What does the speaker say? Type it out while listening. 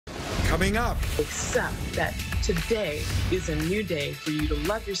Coming up. Accept that today is a new day for you to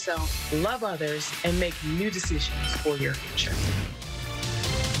love yourself, love others, and make new decisions for your future.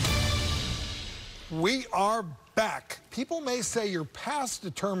 We are back. People may say your past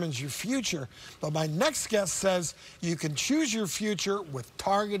determines your future, but my next guest says you can choose your future with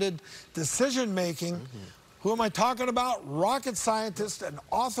targeted decision-making. Who am I talking about? Rocket scientist and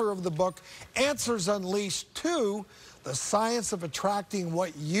author of the book, Answers Unleashed 2, The Science of Attracting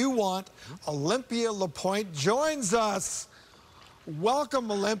What You Want. Olympia LePoint joins us. Welcome,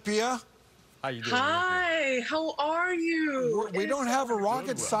 Olympia. How you doing? Hi, how are you? We don't have a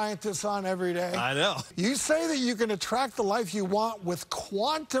rocket scientist on every day. I know. You say that you can attract the life you want with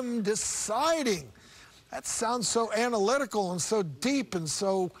quantum deciding. That sounds so analytical and so deep and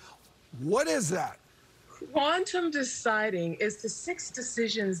so, what is that? Quantum deciding is the 6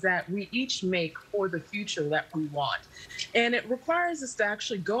 decisions that we each make for the future that we want. And it requires us to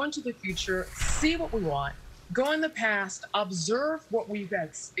actually go into the future, see what we want, go in the past, observe what we've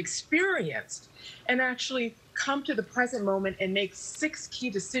experienced, and actually come to the present moment and make 6 key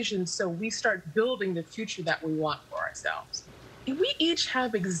decisions so we start building the future that we want for ourselves. We each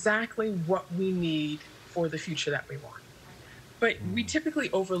have exactly what we need for the future that we want. But we typically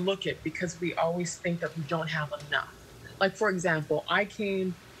overlook it because we always think that we don't have enough. Like, for example, I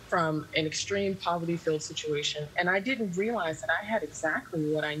came from an extreme poverty-filled situation, and I didn't realize that I had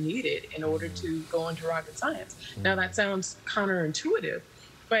exactly what I needed in order to go into rocket science. Now, that sounds counterintuitive,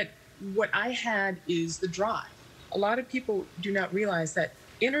 but what I had is the drive. A lot of people do not realize that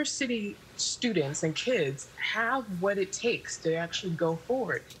inner city students and kids have what it takes to actually go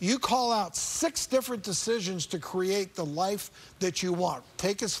forward. You call out 6 different decisions to create the life that you want.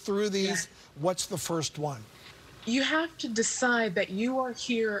 Take us through these. Yeah. What's the first one? You have to decide that you are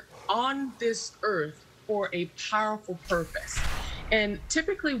here on this earth for a powerful purpose. And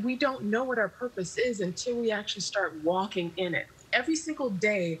typically we don't know what our purpose is until we actually start walking in it. Every single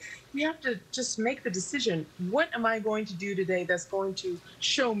day, we have to just make the decision, what am I going to do today that's going to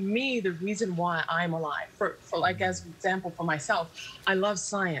show me the reason why I'm alive? For like, as an example, for myself, I love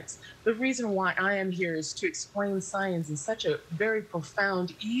science. The reason why I am here is to explain science in such a very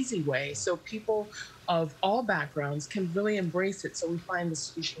profound, easy way so people of all backgrounds can really embrace it so we find the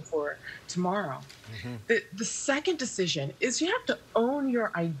solution for tomorrow. The second decision is you have to own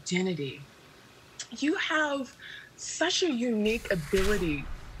your identity. You have such a unique ability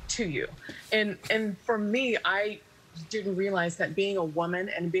to you. And for me, I didn't realize that being a woman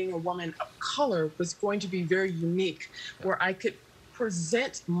and being a woman of color was going to be very unique, where I could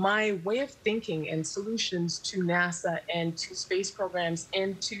present my way of thinking and solutions to NASA and to space programs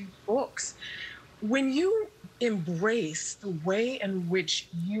and to books. When you embrace the way in which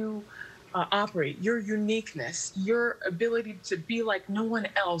you operate, your uniqueness, your ability to be like no one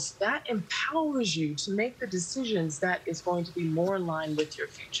else, that empowers you to make the decisions that is going to be more in line with your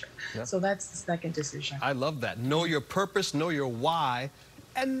future. Yeah. So that's the second decision. I love that. Know your purpose, know your why,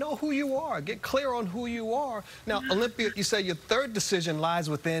 and know who you are. Get clear on who you are. Now, Olympia, you say your third decision lies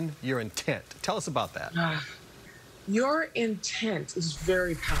within your intent. Tell us about that. Your intent is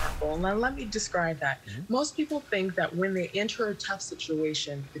very powerful. Now, let me describe that. Most people think that when they enter a tough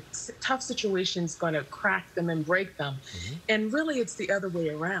situation, the tough situation is going to crack them and break them. And really, it's the other way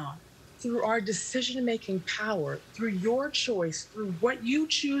around. Through our decision-making power, through your choice, through what you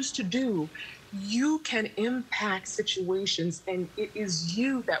choose to do, you can impact situations. And it is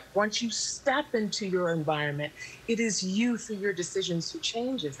you that once you step into your environment, it is you through your decisions who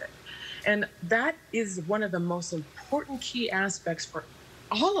changes it. And that is one of the most important key aspects for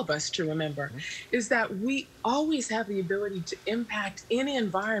all of us to remember, is that we always have the ability to impact any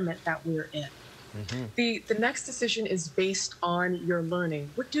environment that we're in. The next decision is based on your learning.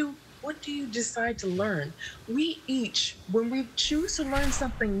 What do you decide to learn? We each, when we choose to learn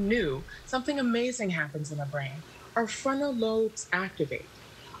something new, something amazing happens in our brain. Our frontal lobes activate.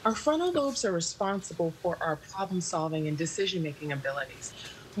 Our frontal lobes are responsible for our problem-solving and decision-making abilities.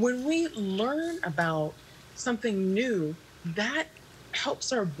 When we learn about something new, that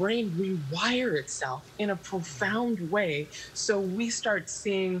helps our brain rewire itself in a profound way, so we start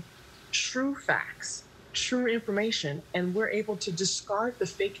seeing true facts, true information, and we're able to discard the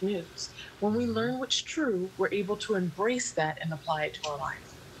fake news. When we learn what's true, we're able to embrace that and apply it to our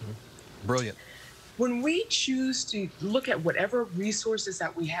life. Brilliant. When we choose to look at whatever resources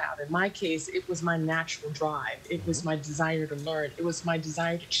that we have, in my case, it was my natural drive. It was my desire to learn. It was my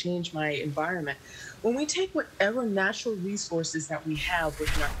desire to change my environment. When we take whatever natural resources that we have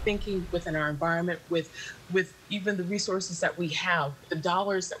within our thinking, within our environment, with even the resources that we have, the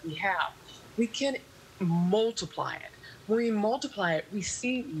dollars that we have, we can multiply it. When we multiply it, we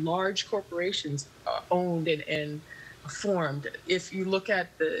see large corporations owned and formed. If you look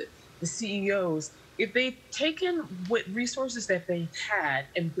at the CEOs, if they've taken what resources that they had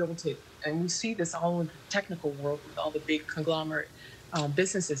and built it, and we see this all in the technical world with all the big conglomerate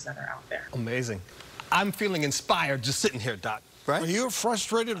businesses that are out there. Amazing. I'm feeling inspired just sitting here, Doc. Right? Are you a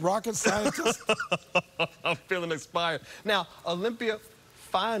frustrated rocket scientist? I'm feeling inspired. Now, Olympia,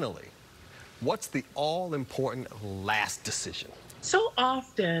 finally, what's the all-important last decision? So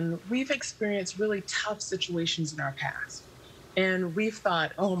often, we've experienced really tough situations in our past. And we've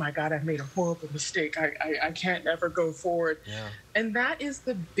thought, oh my God, I've made a horrible mistake. I can't ever go forward. Yeah. And that is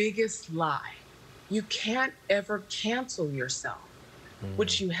the biggest lie. You can't ever cancel yourself.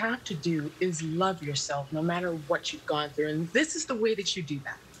 What you have to do is love yourself no matter what you've gone through. And this is the way that you do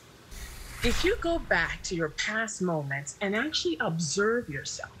that. If you go back to your past moments and actually observe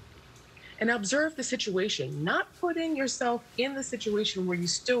yourself and observe the situation, not putting yourself in the situation where you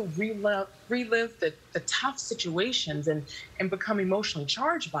still relive the tough situations and become emotionally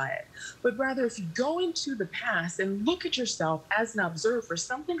charged by it, but rather if you go into the past and look at yourself as an observer,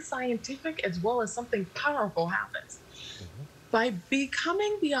 something scientific as well as something powerful happens. By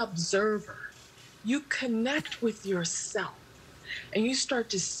becoming the observer, you connect with yourself and you start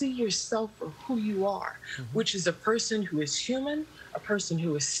to see yourself for who you are, which is a person who is human, a person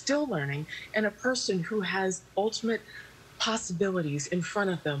who is still learning, and a person who has ultimate possibilities in front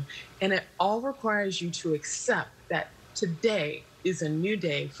of them. And it all requires you to accept that today is a new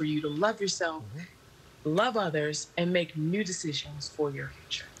day for you to love yourself, love others, and make new decisions for your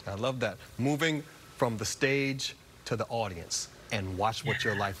future. I love that. Moving from the stage to the audience and watch what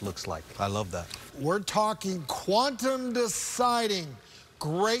your life looks like. I love that. We're talking quantum deciding.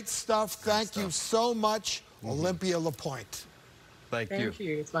 Great stuff. Thank you so much, Olympia LePoint. Thank you. Thank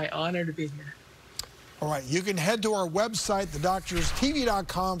you. It's my honor to be here. All right, you can head to our website,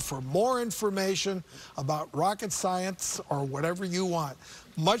 thedoctorstv.com, for more information about rocket science or whatever you want.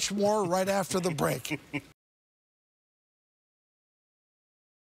 Much more right after the break.